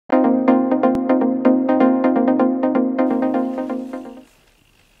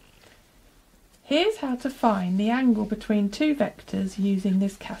Here's how to find the angle between two vectors using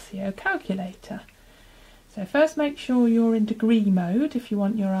this Casio calculator. So first make sure you're in degree mode if you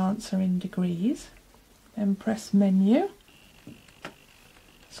want your answer in degrees. Then press menu,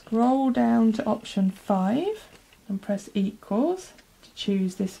 scroll down to option 5 and press equals to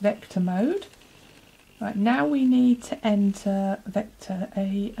choose this vector mode. Right, now we need to enter vector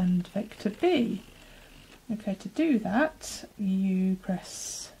A and vector B. Okay, to do that you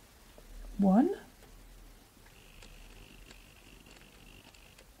press 1,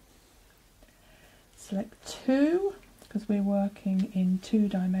 select 2 because we're working in 2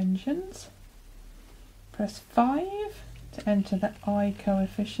 dimensions, press 5 to enter the I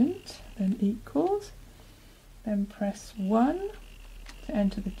coefficient, then equals, then press 1 to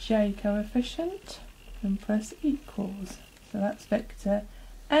enter the J coefficient, and press equals. So that's vector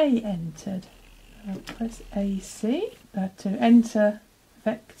A entered. Now press AC. To enter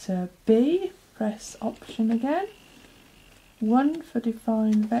vector B, press option again, 1 for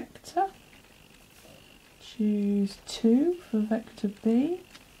define vector, choose 2 for vector B.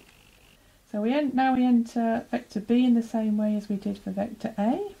 So now we enter vector B in the same way as we did for vector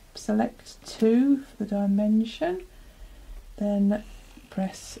A. Select 2 for the dimension, then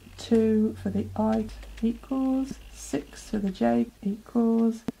press 2 for the I equals, 6 for the J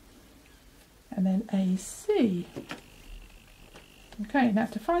equals, and then AC. Okay, now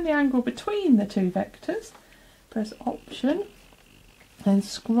to find the angle between the two vectors, press option, then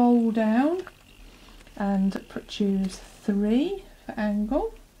scroll down and choose 3 for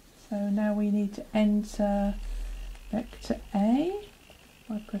angle. So now we need to enter vector A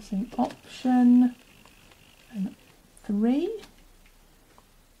by pressing option and 3.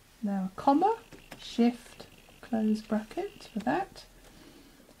 Now a comma, shift, close bracket for that.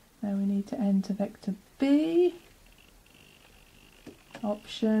 Now we need to enter vector B,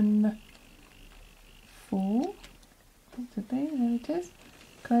 option 4, vector B, there it is,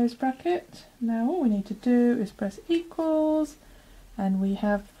 close bracket. Now all we need to do is press equals, and we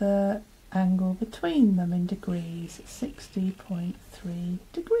have the angle between them in degrees, 60.3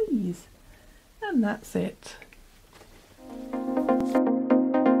 degrees. And that's it.